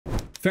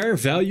Fair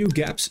value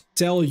gaps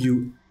tell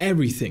you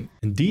everything,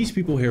 and these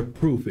people here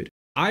prove it.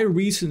 I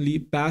recently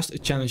passed a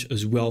challenge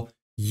as well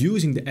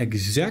using the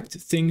exact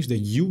things that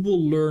you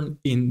will learn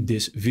in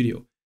this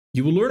video.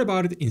 You will learn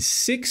about it in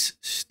 6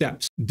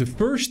 steps. The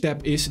first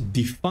step is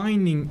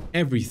defining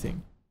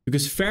everything,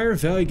 because fair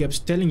value gaps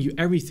telling you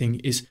everything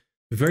is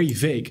very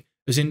vague,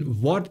 as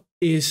in what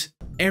is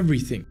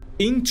everything?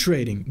 In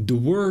trading, the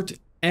word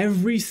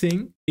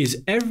everything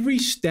is every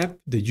step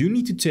that you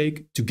need to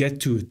take to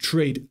get to a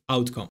trade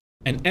outcome.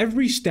 And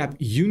every step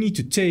you need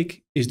to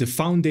take is the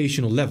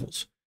foundational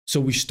levels.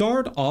 So we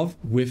start off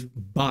with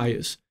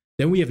bias,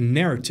 then we have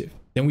narrative,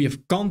 then we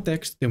have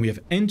context, then we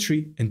have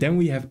entry, and then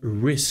we have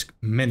risk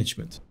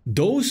management.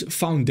 Those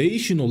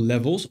foundational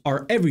levels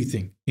are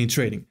everything in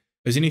trading.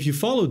 As in, if you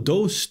follow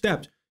those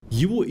steps,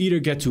 you will either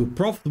get to a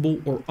profitable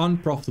or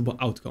unprofitable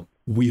outcome.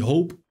 We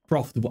hope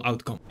profitable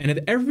outcome. And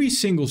at every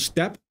single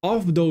step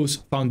of those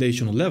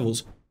foundational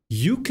levels,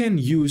 you can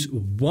use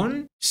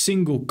one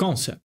single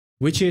concept,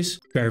 which is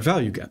fair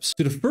value gaps.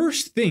 So the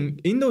first thing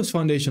in those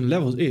foundation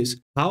levels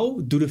is, how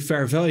do the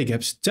fair value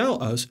gaps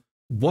tell us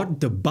what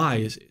the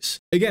bias is?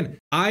 Again,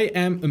 I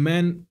am a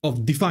man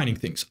of defining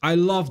things. I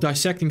love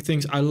dissecting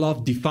things. I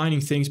love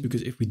defining things,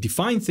 because if we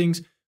define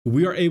things,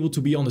 we are able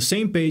to be on the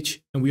same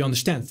page and we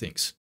understand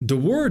things. The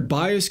word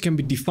bias can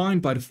be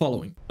defined by the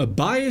following. A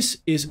bias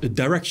is a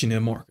direction in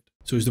a market.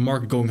 So is the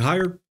market going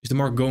higher? Is the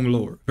market going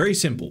lower? Very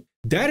simple.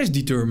 That is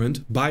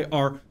determined by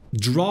our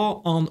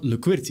draw on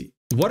liquidity.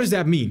 What does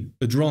that mean,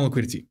 a draw on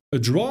liquidity? A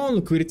draw on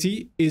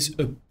liquidity is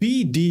a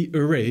PD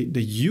array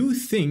that you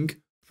think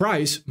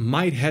price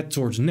might head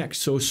towards next.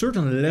 So a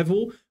certain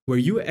level where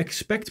you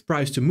expect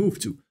price to move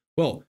to.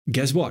 Well,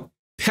 guess what?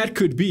 That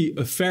could be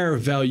a fair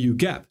value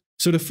gap.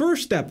 So the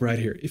first step right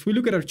here, if we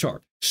look at our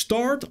chart,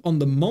 start on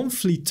the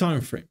monthly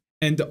time frame.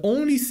 And the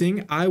only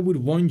thing I would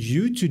want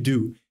you to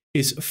do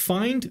is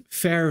find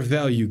fair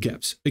value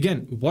gaps.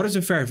 Again, what is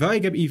a fair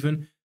value gap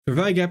even? Fair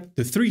value gap,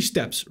 the 3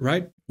 steps,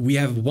 right? We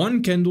have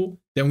one candle,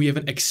 then we have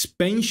an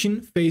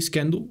expansion phase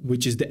candle,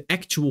 which is the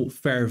actual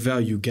fair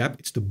value gap.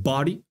 It's the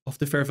body of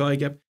the fair value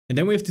gap. And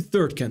then we have the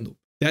third candle.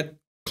 That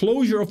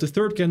closure of the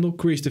third candle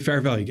creates the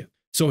fair value gap.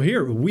 So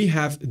here we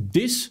have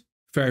this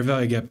fair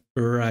value gap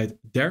right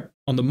there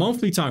on the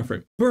monthly time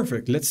frame.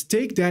 Perfect. Let's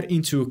take that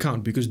into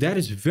account, because that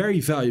is very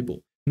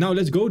valuable. Now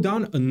let's go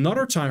down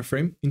another time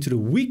frame into the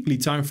weekly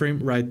time frame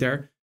right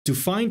there to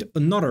find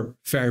another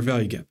fair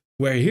value gap,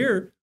 where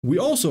here we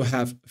also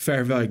have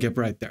fair value gap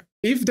right there.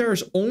 If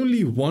there's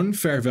only one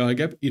fair value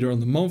gap, either on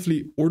the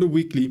monthly or the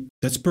weekly,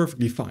 that's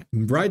perfectly fine.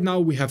 Right now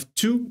we have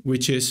 2,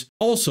 which is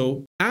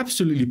also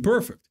absolutely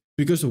perfect,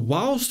 because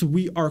whilst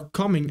we are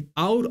coming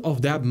out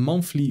of that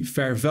monthly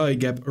fair value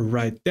gap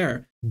right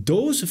there,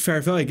 those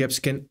fair value gaps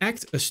can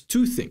act as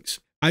 2 things.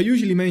 I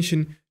usually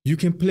mention you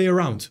can play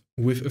around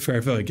with a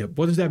fair value gap.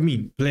 What does that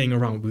mean, playing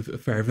around with a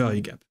fair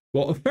value gap?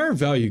 Well, a fair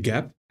value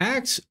gap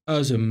acts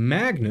as a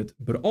magnet,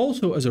 but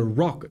also as a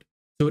rocket.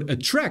 So it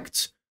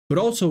attracts, but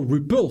also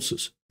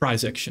repulses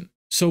price action.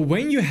 So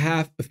when you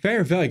have a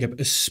fair value gap,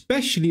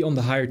 especially on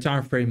the higher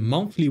time frame,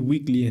 monthly,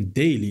 weekly, and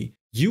daily,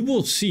 you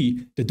will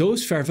see that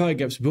those fair value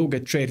gaps will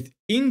get traded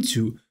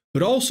into,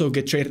 but also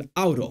get traded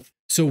out of.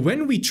 So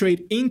when we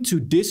trade into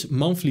this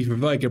monthly fair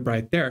value gap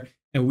right there,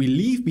 and we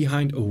leave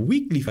behind a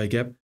weekly value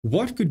gap,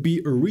 what could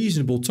be a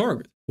reasonable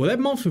target? Well, that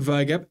monthly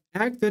value gap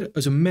acted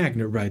as a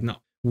magnet right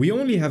now. We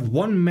only have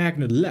one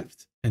magnet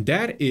left, and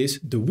that is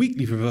the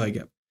weekly fair value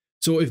gap.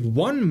 So if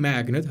one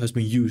magnet has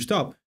been used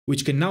up,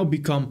 which can now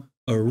become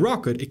a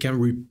rocket, it can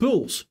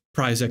repulse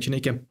price action,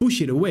 it can push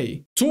it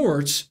away.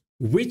 Towards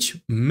which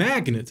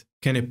magnet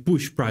can it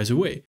push price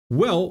away?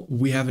 Well,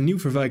 we have a new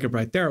fair value gap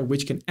right there,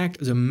 which can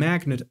act as a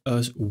magnet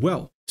as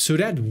well. So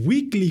that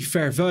weekly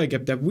fair value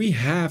gap that we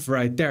have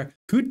right there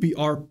could be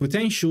our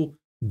potential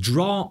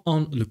draw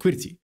on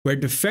liquidity, where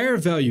the fair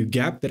value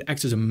gap that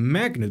acts as a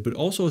magnet, but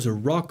also as a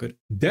rocket,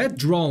 that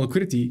draw on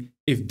liquidity,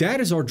 if that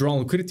is our draw on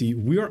liquidity,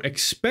 we are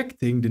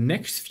expecting the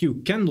next few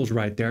candles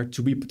right there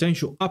to be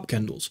potential up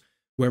candles,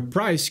 where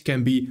price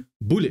can be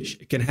bullish.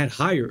 It can head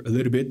higher a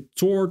little bit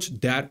towards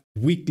that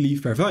weekly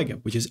fair value gap,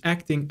 which is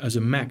acting as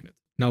a magnet.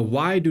 Now,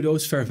 why do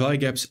those fair value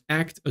gaps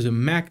act as a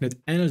magnet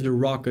and as a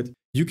rocket?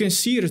 You can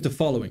see it as the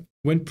following.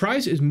 When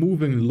price is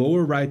moving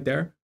lower right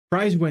there,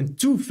 price went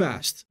too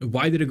fast.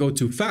 Why did it go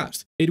too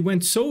fast? It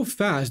went so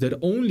fast that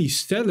only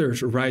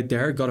sellers right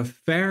there got a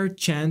fair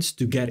chance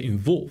to get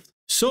involved.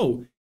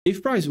 So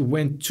if price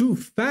went too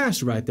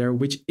fast right there,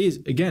 which is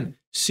again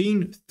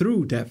seen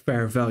through that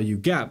fair value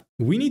gap,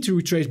 we need to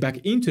retrace back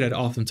into that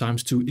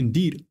oftentimes to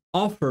indeed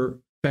offer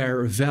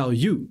fair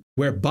value,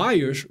 where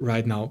buyers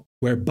right now,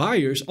 where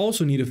buyers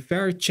also need a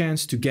fair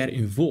chance to get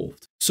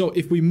involved. So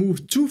if we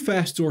move too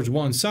fast towards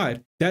one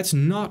side, that's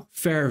not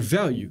fair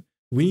value.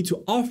 We need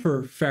to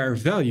offer fair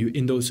value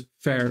in those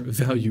fair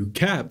value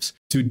gaps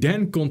to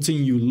then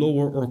continue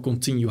lower or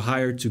continue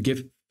higher to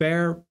give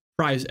fair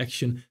price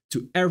action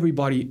to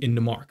everybody in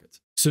the market.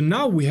 So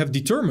now we have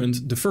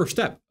determined the first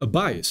step, a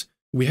bias.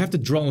 We have the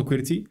draw on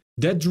liquidity.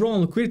 That draw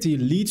on liquidity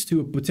leads to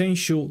a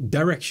potential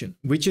direction,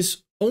 which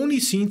is only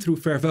seen through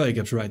fair value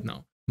gaps right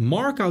now.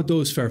 Mark out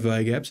those fair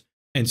value gaps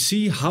and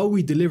see how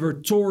we deliver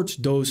towards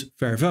those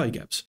fair value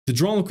gaps. The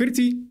drawn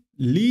liquidity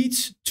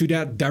leads to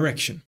that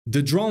direction.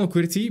 The drawn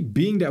liquidity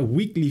being that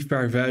weekly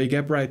fair value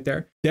gap right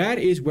there, that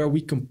is where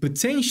we can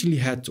potentially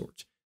head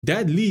towards.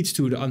 That leads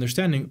to the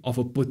understanding of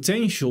a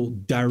potential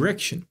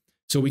direction.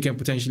 So we can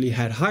potentially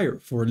head higher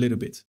for a little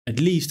bit, at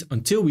least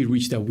until we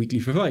reach that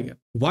weekly fair value gap.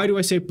 Why do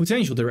I say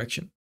potential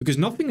direction? Because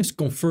nothing is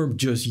confirmed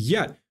just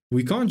yet.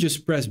 We can't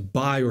just press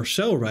buy or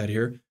sell right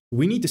here.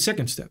 We need the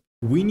second step.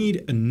 We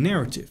need a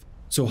narrative.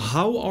 So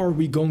how are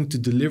we going to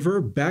deliver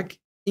back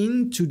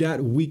into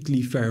that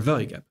weekly fair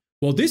value gap?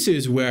 Well, this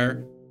is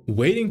where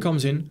waiting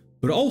comes in,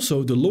 but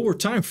also the lower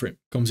time frame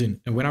comes in.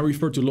 And when I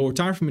refer to lower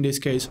time frame in this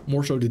case,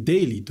 more so the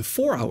daily, the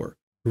 4 hour.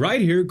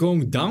 Right here,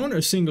 going down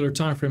a singular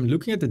time frame,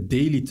 looking at the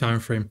daily time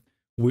frame,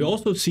 we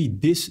also see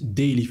this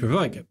daily fair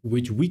value gap,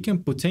 which we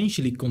can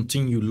potentially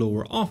continue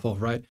lower off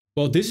of, right?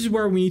 Well, this is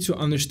where we need to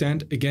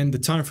understand, again, the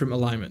time frame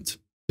alignment,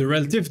 the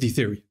relativity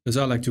theory, as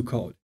I like to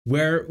call it,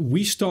 where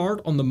we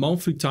start on the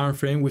monthly time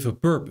frame with a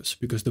purpose,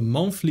 because the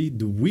monthly,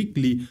 the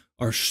weekly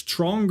are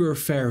stronger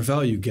fair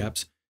value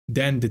gaps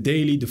than the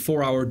daily, the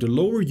 4 hour. The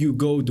lower you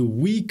go, the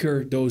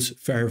weaker those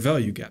fair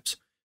value gaps.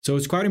 So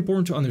it's quite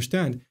important to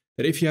understand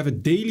that if you have a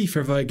daily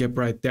fair value gap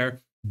right there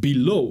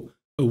below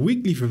a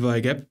weekly fair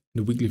value gap,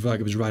 the weekly fair value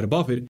gap is right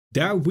above it,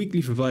 that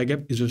weekly fair value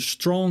gap is a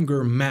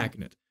stronger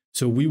magnet.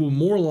 So we will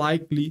more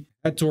likely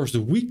head towards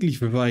the weekly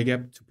fair value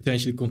gap to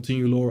potentially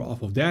continue lower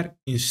off of that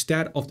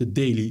instead of the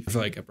daily fair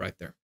value gap right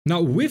there.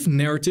 Now with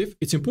narrative,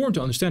 it's important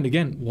to understand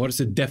again, what is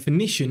the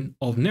definition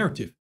of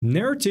narrative?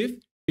 Narrative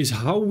is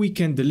how we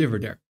can deliver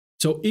there.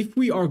 So if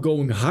we are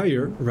going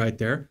higher right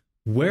there,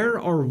 where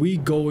are we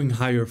going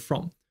higher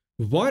from?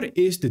 What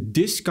is the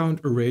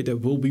discount array that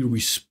will be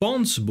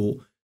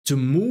responsible to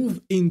move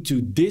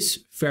into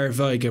this fair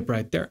value gap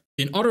right there?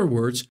 In other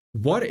words,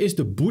 what is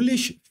the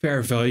bullish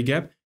fair value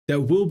gap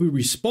that will be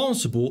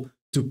responsible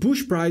to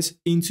push price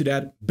into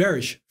that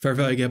bearish fair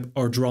value gap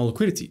or drawn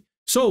liquidity?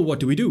 So what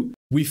do?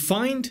 We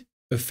find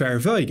a fair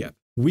value gap.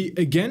 We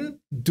again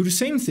do the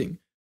same thing.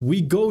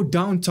 We go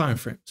down time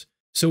frames.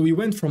 So we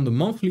went from the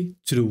monthly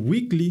to the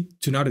weekly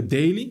to now the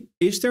daily.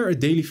 Is there a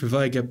daily fair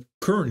value gap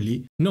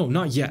currently? No,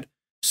 not yet.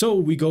 So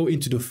we go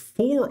into the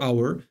 4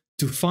 hour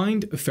to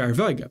find a fair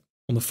value gap.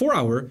 On the 4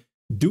 hour,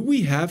 do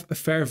we have a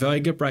fair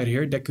value gap right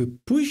here that could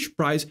push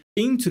price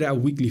into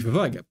that weekly fair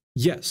value gap?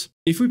 Yes.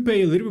 If we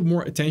pay a little bit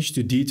more attention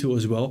to detail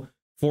as well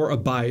for a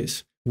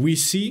bias, we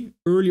see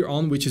earlier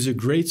on, which is a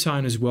great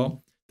sign as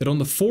well, that on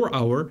the 4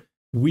 hour,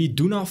 we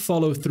do not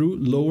follow through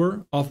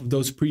lower off of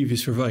those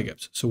previous fair value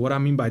gaps. So what I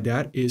mean by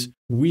that is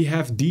we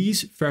have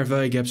these fair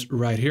value gaps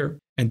right here,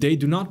 and they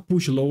do not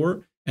push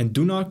lower and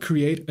do not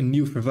create a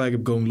new fair value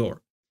gap going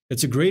lower.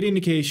 That's a great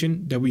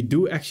indication that we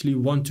do actually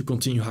want to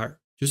continue higher.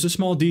 Just a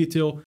small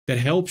detail that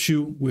helps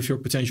you with your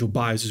potential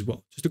bias as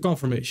well. Just a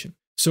confirmation.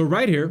 So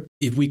right here,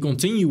 if we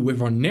continue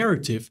with our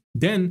narrative,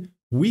 then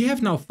we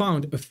have now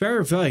found a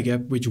fair value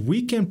gap which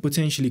we can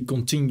potentially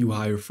continue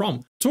higher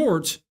from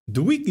towards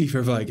the weekly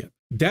fair value gap.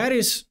 That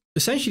is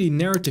essentially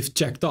narrative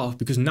checked off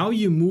because now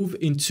you move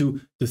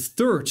into the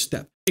third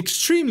step.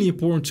 Extremely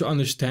important to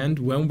understand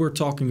when we're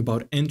talking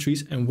about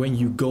entries and when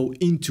you go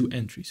into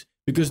entries.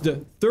 Because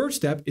the third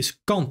step is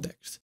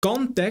context.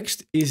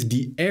 Context is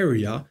the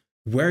area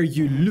where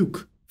you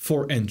look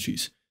for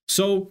entries.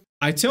 So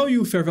I tell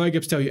you fair value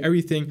gaps tell you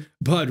everything,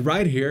 but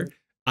right here,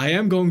 I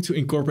am going to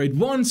incorporate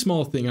one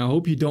small thing. I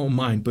hope you don't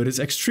mind, but it's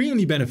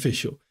extremely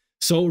beneficial.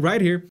 So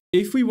right here,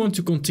 if we want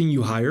to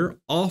continue higher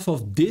off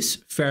of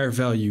this fair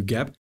value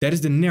gap, that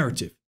is the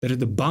narrative, that is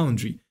the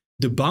boundary.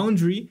 The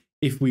boundary,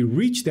 if we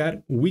reach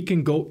that, we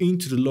can go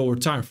into the lower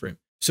time frame.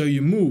 So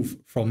you move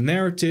from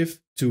narrative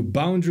to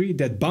boundary.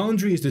 That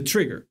boundary is the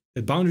trigger.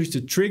 That boundary is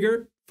the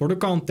trigger for the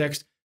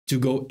context to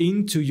go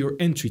into your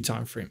entry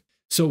time frame.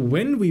 So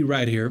when we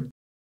right here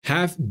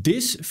have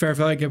this fair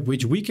value gap,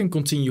 which we can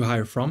continue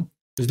higher from,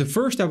 is the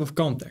first step of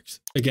context.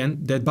 Again,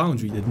 that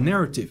boundary, that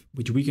narrative,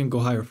 which we can go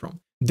higher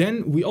from.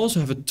 Then we also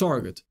have a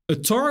target. A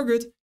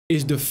target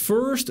is the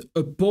first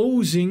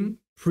opposing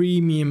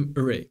premium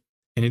array.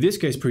 And in this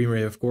case, premium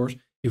array, of course,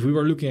 if we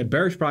were looking at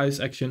bearish price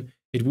action,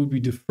 it would be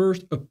the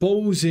first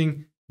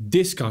opposing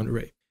discount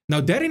array. Now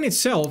that in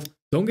itself,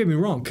 don't get me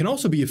wrong, can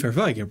also be a fair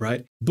value gap,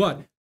 right?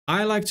 But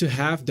I like to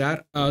have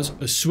that as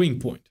a swing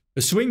point.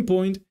 A swing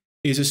point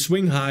is a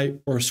swing high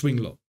or a swing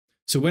low.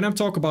 So when I'm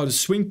talking about a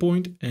swing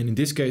point, and in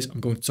this case, I'm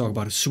going to talk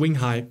about a swing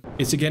high,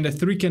 it's again the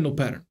 3-candle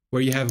pattern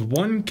where you have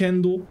one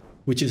candle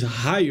which is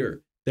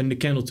higher than the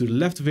candle to the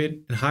left of it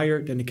and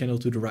higher than the candle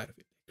to the right of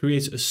it. It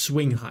creates a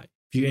swing high.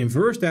 If you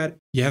inverse that,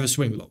 you have a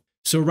swing low.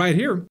 So right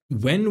here,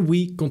 when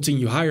we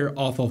continue higher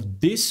off of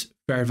this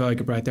fair value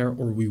gap right there,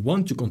 or we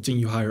want to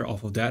continue higher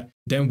off of that,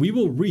 then we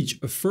will reach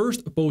a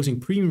first opposing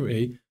premium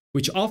array,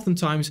 which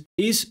oftentimes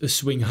is a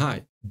swing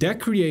high.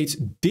 That creates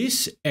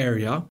this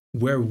area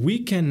where we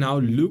can now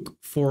look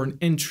for an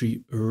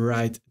entry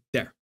right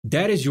there.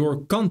 That is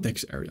your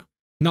context area.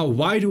 Now,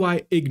 why do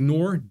I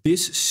ignore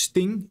this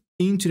sting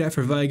into that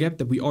fair value gap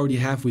that we already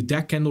have with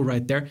that candle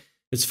right there?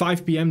 It's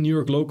 5 p.m. New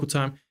York local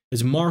time.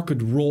 It's market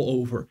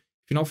rollover.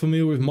 If you're not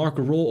familiar with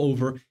market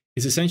rollover,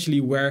 it's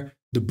essentially where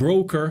the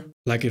broker,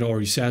 like it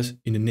already says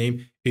in the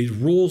name, it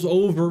rolls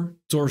over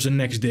towards the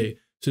next day.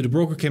 So the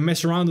broker can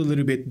mess around a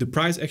little bit. The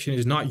price action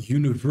is not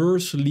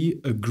universally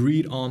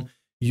agreed on.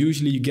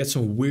 Usually you get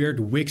some weird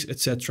wicks,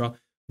 etc.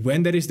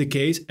 When that is the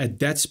case, at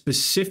that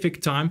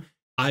specific time,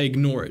 I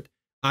ignore it.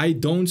 I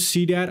don't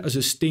see that as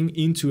a sting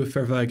into a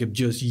fair value gap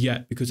just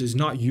yet, because it's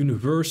not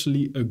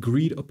universally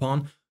agreed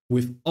upon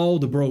with all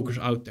the brokers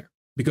out there,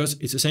 because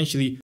it's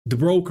essentially the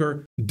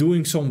broker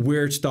doing some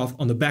weird stuff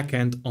on the back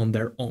end on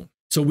their own.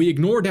 So we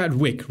ignore that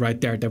wick right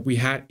there that we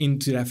had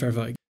into that fair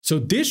value gap. So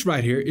this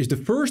right here is the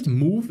first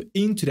move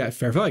into that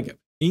fair value gap,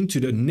 into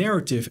the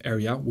narrative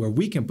area where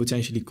we can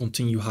potentially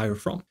continue higher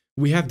from.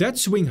 We have that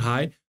swing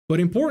high, but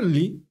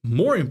importantly,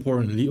 more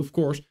importantly, of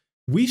course,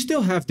 we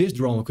still have this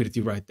drawn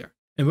liquidity right there.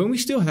 And when we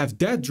still have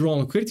that drawn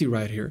liquidity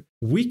right here,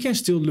 we can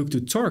still look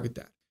to target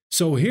that.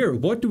 So here,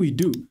 what do we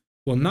do?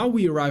 Well, now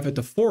we arrive at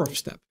the fourth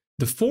step.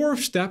 The fourth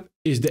step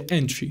is the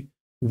entry,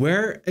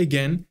 where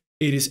again,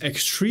 it is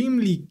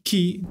extremely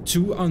key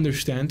to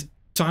understand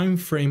time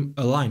frame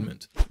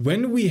alignment.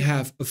 When we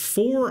have a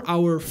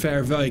 4-hour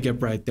fair value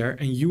gap right there,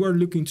 and you are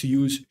looking to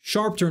use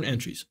sharp turn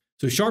entries.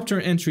 So sharp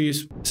turn entry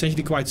is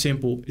essentially quite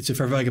simple. It's a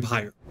fair value gap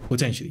higher,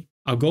 potentially.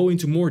 I'll go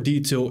into more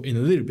detail in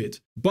a little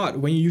bit. But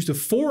when you use the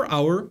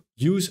 4-hour,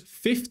 use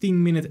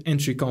 15-minute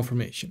entry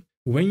confirmation.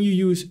 When you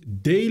use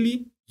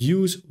daily,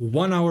 use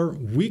 1 hour,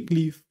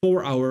 weekly,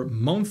 4 hour,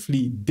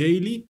 monthly,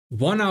 daily,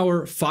 1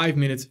 hour, 5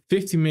 minutes,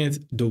 15 minutes,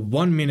 the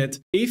 1 minute,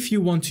 if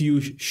you want to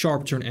use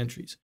sharp turn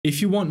entries.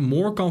 If you want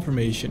more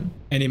confirmation,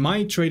 and in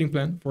my trading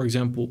plan, for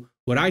example,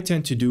 what I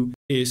tend to do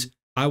is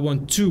I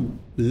want 2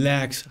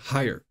 legs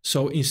higher.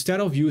 So instead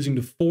of using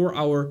the 4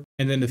 hour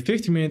and then the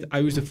 15 minute, I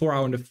use the 4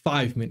 hour and the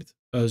 5 minute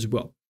as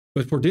well.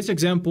 But for this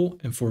example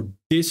and for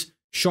this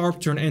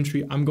sharp turn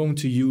entry, I'm going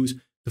to use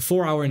the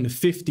 4 hour and the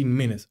 15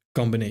 minute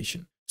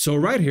combination. So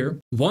right here,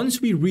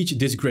 once we reach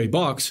this gray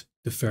box,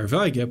 the fair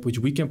value gap, which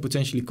we can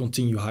potentially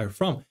continue higher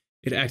from,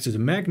 it acts as a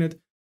magnet,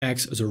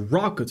 acts as a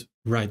rocket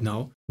right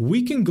now.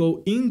 We can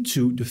go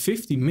into the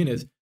 15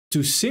 minute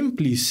to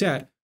simply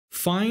set,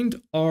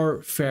 find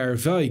our fair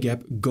value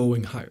gap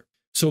going higher.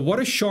 So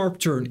what a sharp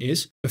turn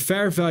is, a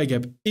fair value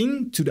gap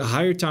into the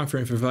higher time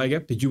frame fair value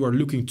gap that you are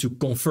looking to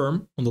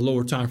confirm on the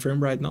lower time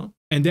frame right now.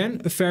 And then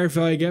a fair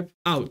value gap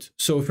out.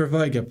 So a fair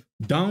value gap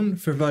down,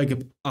 fair value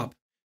gap up.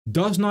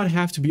 Does not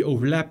have to be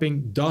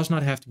overlapping, does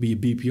not have to be a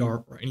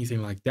BPR or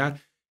anything like that.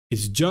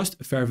 It's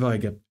just a fair value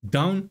gap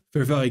down,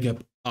 fair value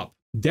gap up.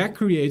 That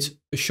creates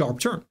a sharp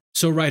turn.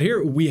 So right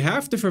here, we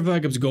have the fair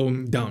value gaps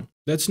going down.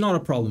 That's not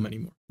a problem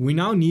anymore. We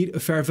now need a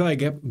fair value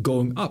gap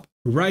going up.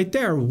 Right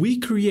there, we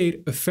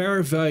create a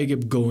fair value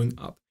gap going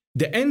up.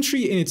 The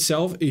entry in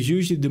itself is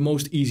usually the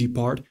most easy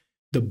part.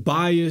 The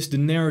bias, the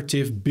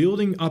narrative,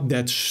 building up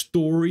that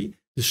story.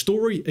 The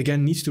story,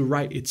 again, needs to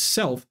write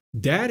itself.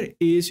 That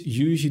is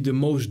usually the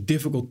most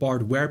difficult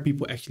part where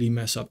people actually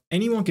mess up.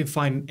 Anyone can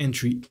find an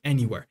entry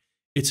anywhere.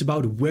 It's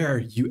about where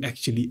you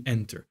actually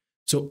enter.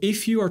 So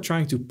if you are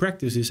trying to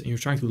practice this and you're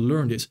trying to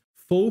learn this,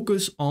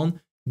 focus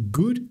on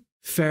good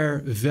fair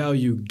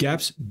value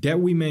gaps that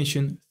we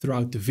mention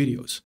throughout the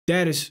videos.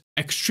 That is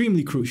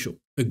extremely crucial.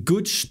 A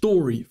good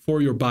story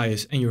for your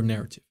bias and your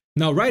narrative.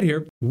 Now right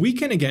here, we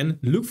can again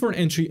look for an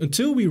entry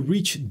until we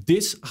reach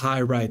this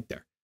high right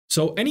there.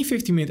 So any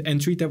 15-minute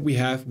entry that we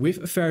have with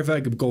a fair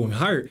value gap going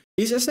higher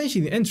is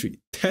essentially the entry.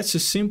 That's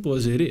as simple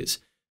as it is.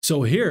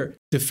 So here,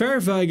 the fair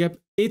value gap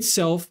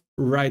itself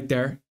right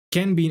there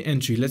can be an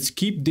entry. Let's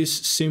keep this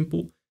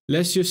simple.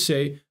 Let's just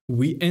say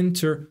we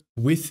enter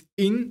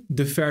within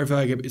the fair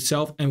value gap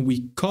itself and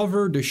we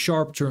cover the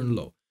sharp turn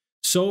low.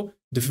 So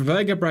the fair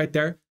value gap right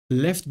there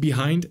left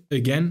behind,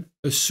 again,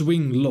 a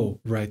swing low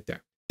right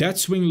there. That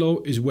swing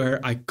low is where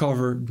I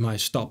cover my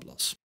stop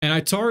loss. And I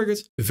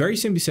target, very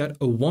simply said,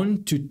 a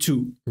 1 to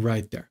 2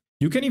 right there.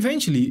 You can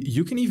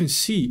even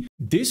see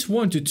this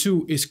 1 to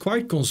 2 is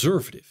quite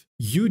conservative.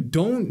 You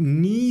don't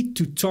need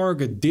to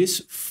target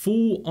this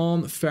full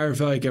on fair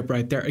value gap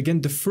right there.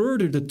 Again, the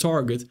further the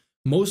target,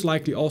 most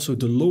likely also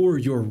the lower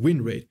your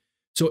win rate.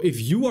 So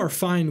if you are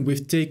fine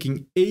with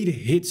taking 8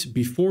 hits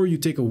before you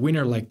take a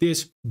winner like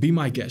this, be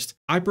my guest.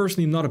 I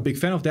personally am not a big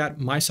fan of that.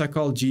 My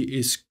psychology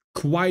is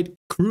quite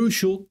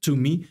crucial to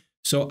me.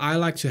 So I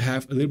like to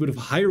have a little bit of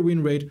higher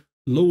win rate,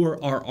 lower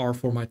RR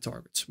for my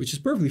targets, which is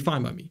perfectly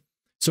fine by me.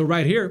 So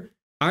right here,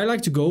 I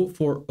like to go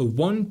for a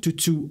 1 to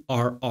 2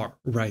 RR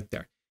right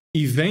there.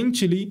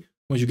 Eventually,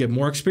 once you get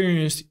more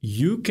experienced,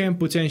 you can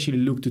potentially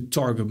look to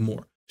target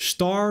more.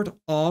 Start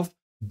off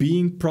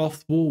being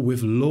profitable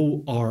with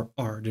low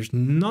RR. There's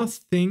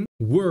nothing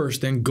worse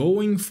than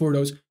going for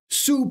those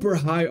super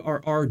high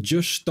RR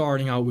just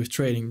starting out with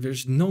trading.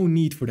 There's no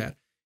need for that.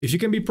 If you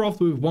can be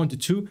profitable with 1 to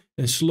 2,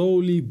 then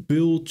slowly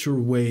build your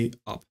way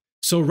up.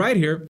 So right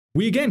here,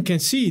 we again can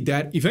see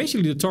that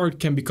eventually the target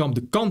can become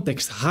the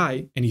context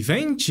high, and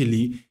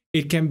eventually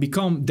it can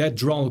become that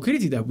drawn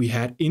liquidity that we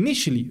had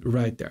initially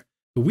right there.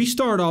 But we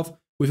start off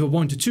with a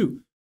 1 to 2.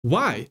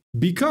 Why?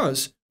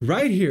 Because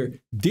right here,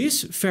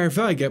 this fair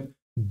value gap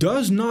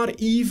does not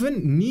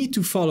even need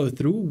to follow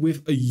through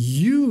with a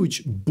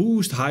huge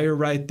boost higher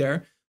right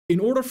there in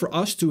order for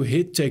us to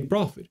hit take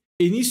profit.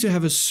 It needs to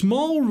have a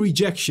small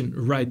rejection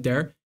right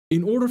there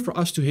in order for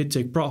us to hit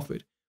take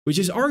profit, which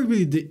is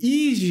arguably the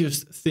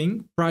easiest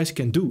thing price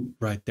can do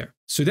right there.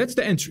 So that's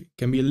the entry.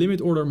 Can be a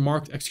limit order,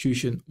 market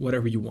execution,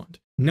 whatever you want.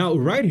 Now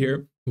right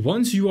here,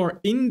 once you are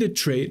in the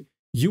trade,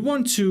 you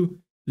want to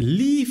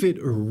leave it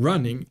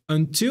running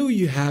until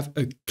you have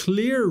a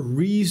clear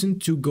reason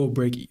to go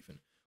break even.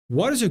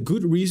 What is a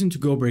good reason to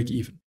go break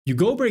even? You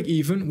go break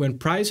even when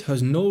price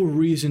has no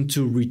reason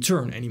to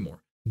return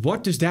anymore.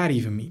 What does that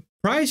even mean?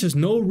 Price has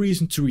no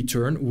reason to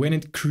return when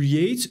it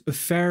creates a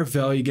fair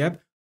value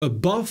gap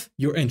above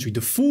your entry,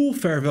 the full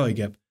fair value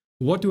gap.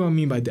 What do I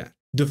mean by that?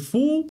 The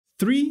full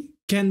 3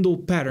 candle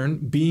pattern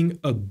being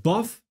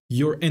above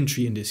your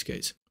entry in this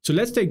case. So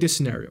let's take this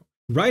scenario.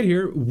 Right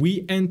here,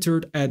 we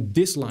entered at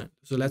this line.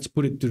 So let's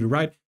put it to the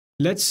right.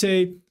 Let's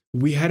say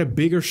we had a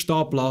bigger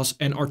stop loss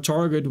and our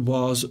target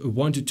was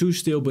 1 to 2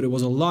 still, but it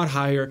was a lot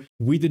higher.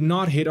 We did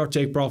not hit our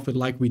take profit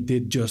like we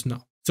did just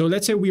now. So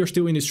let's say we are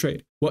still in this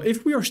trade. Well,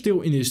 if we are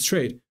still in this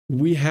trade,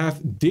 we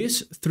have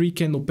this 3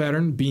 candle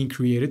pattern being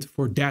created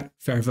for that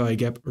fair value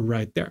gap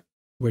right there,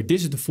 where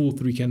this is the full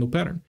 3 candle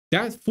pattern.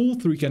 That full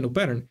 3 candle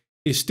pattern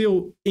is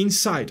still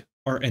inside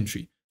our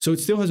entry. So it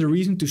still has a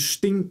reason to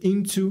sting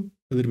into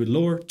a little bit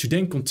lower to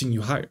then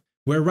continue higher.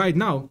 Where right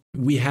now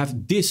we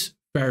have this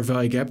fair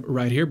value gap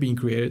right here being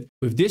created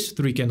with this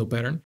 3 candle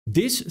pattern.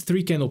 This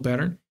 3 candle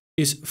pattern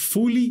is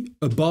fully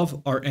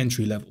above our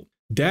entry level.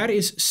 That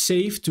is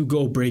safe to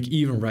go break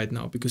even right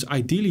now, because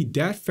ideally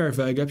that fair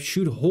value gap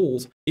should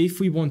hold if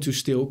we want to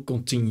still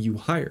continue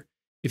higher.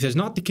 If that's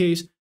not the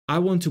case, I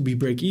want to be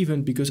break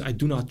even because I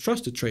do not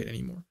trust the trade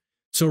anymore.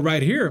 So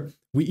right here,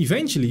 we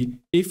eventually,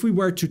 if we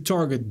were to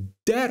target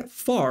that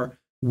far,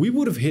 we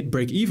would have hit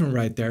break even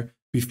right there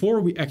before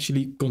we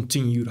actually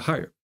continued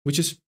higher, which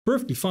is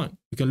perfectly fine.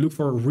 We can look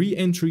for a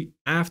re-entry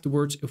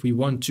afterwards if we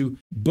want to,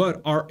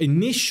 but our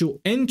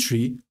initial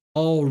entry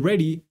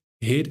already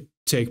hit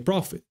take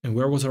profit. And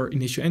where was our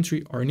initial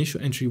entry? Our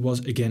initial entry was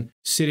again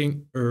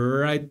sitting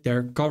right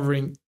there,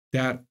 covering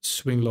that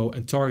swing low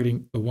and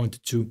targeting a 1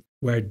 to 2,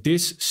 where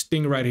this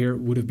sting right here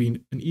would have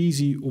been an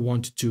easy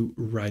 1 to 2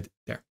 right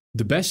there.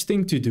 The best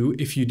thing to do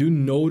if you do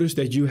notice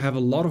that you have a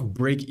lot of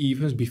break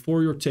evens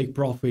before your take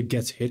profit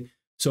gets hit,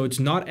 so it's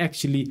not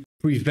actually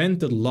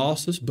prevented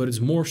losses, but it's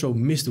more so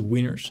missed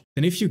winners.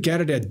 And if you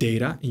gather that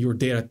data and your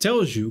data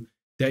tells you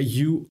that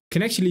you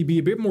can actually be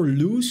a bit more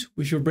loose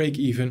with your break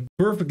even,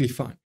 perfectly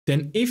fine.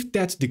 Then if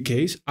that's the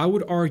case, I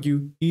would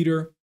argue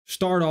either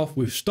start off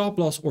with stop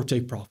loss or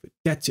take profit.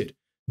 That's it.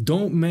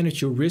 Don't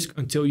manage your risk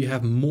until you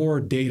have more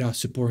data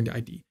supporting the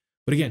ID.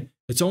 But again,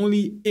 it's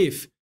only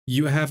if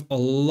you have a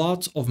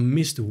lot of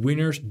missed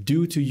winners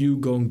due to you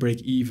going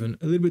break even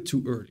a little bit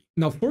too early.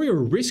 Now for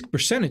your risk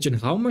percentage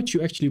and how much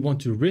you actually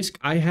want to risk,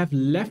 I have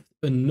left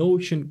a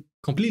Notion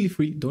completely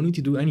free, don't need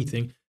to do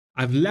anything.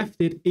 I've left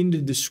it in the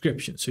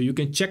description so you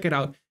can check it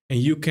out and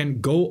you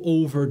can go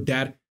over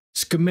that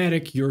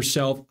schematic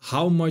yourself,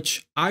 how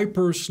much I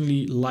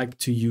personally like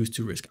to use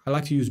to risk. I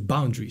like to use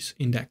boundaries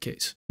in that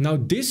case. Now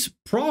this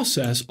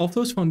process of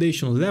those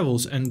foundational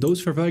levels and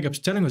those fair value gaps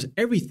telling us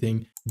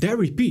everything, that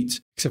repeats,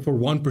 except for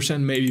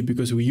 1% maybe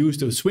because we used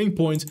those swing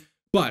points,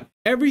 but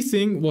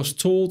everything was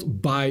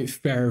told by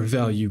fair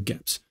value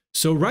gaps.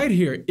 So right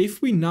here,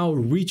 if we now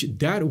reach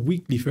that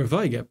weekly fair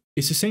value gap,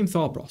 it's the same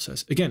thought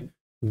process. Again,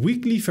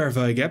 weekly fair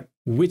value gap,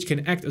 which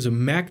can act as a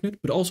magnet,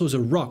 but also as a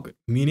rocket,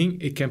 meaning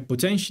it can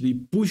potentially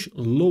push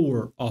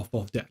lower off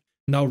of that.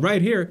 Now,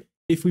 right here,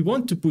 if we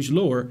want to push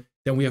lower,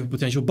 then we have a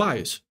potential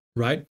bias,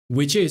 right?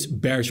 Which is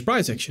bearish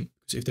price action.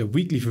 Because if the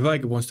weekly fair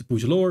value gap wants to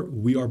push lower,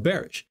 we are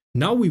bearish.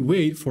 Now we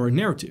wait for a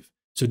narrative.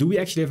 So do we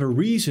actually have a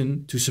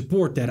reason to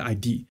support that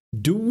ID?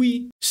 Do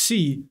we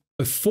see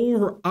a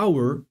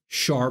 4-hour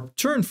sharp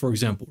turn, for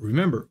example?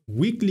 Remember,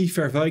 weekly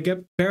fair value gap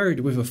paired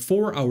with a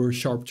 4-hour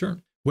sharp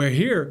turn, where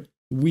here,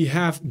 we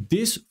have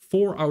this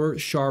 4-hour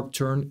sharp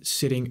turn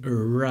sitting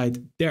right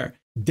there.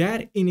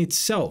 That in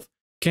itself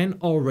can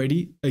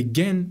already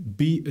again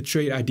be a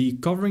trade ID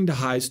covering the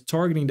highs,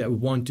 targeting that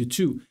 1 to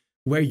 2,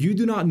 where you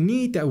do not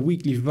need that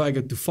weekly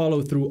value to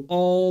follow through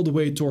all the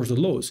way towards the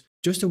lows.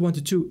 Just a 1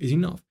 to 2 is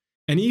enough.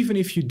 And even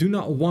if you do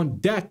not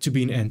want that to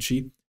be an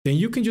entry, then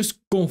you can just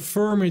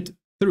confirm it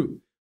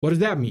through. What does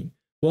that mean?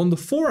 Well, on the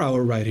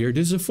 4-hour right here,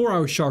 this is a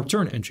 4-hour sharp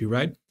turn entry,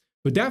 right?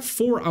 But that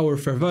 4-hour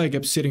fair value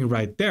gap sitting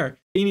right there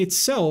in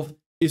itself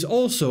is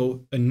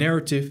also a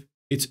narrative.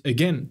 It's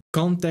again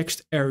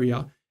context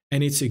area,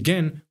 and it's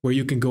again where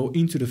you can go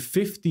into the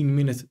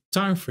 15-minute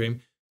time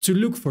frame to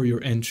look for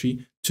your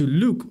entry, to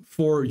look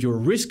for your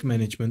risk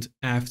management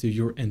after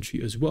your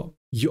entry as well.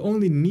 You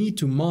only need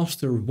to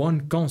master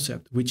one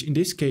concept, which in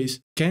this case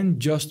can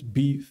just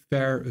be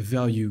fair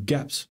value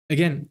gaps.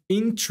 Again,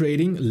 in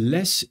trading,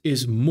 less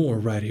is more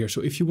right here.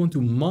 So if you want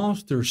to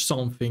master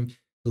something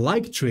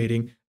like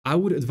trading, I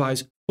would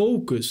advise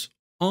focus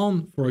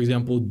on, for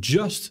example,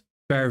 just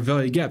fair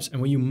value gaps.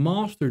 And when you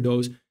master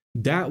those,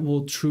 that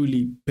will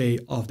truly pay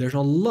off. There's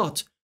a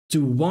lot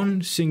to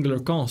one singular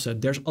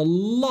concept. There's a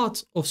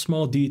lot of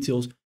small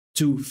details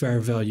to fair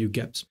value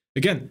gaps.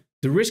 Again,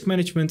 the risk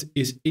management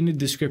is in the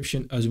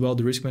description as well,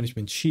 the risk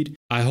management sheet.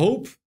 I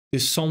hope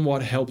this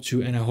somewhat helped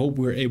you, and I hope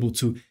we're able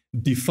to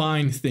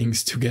define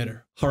things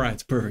together. All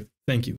right, perfect. Thank you.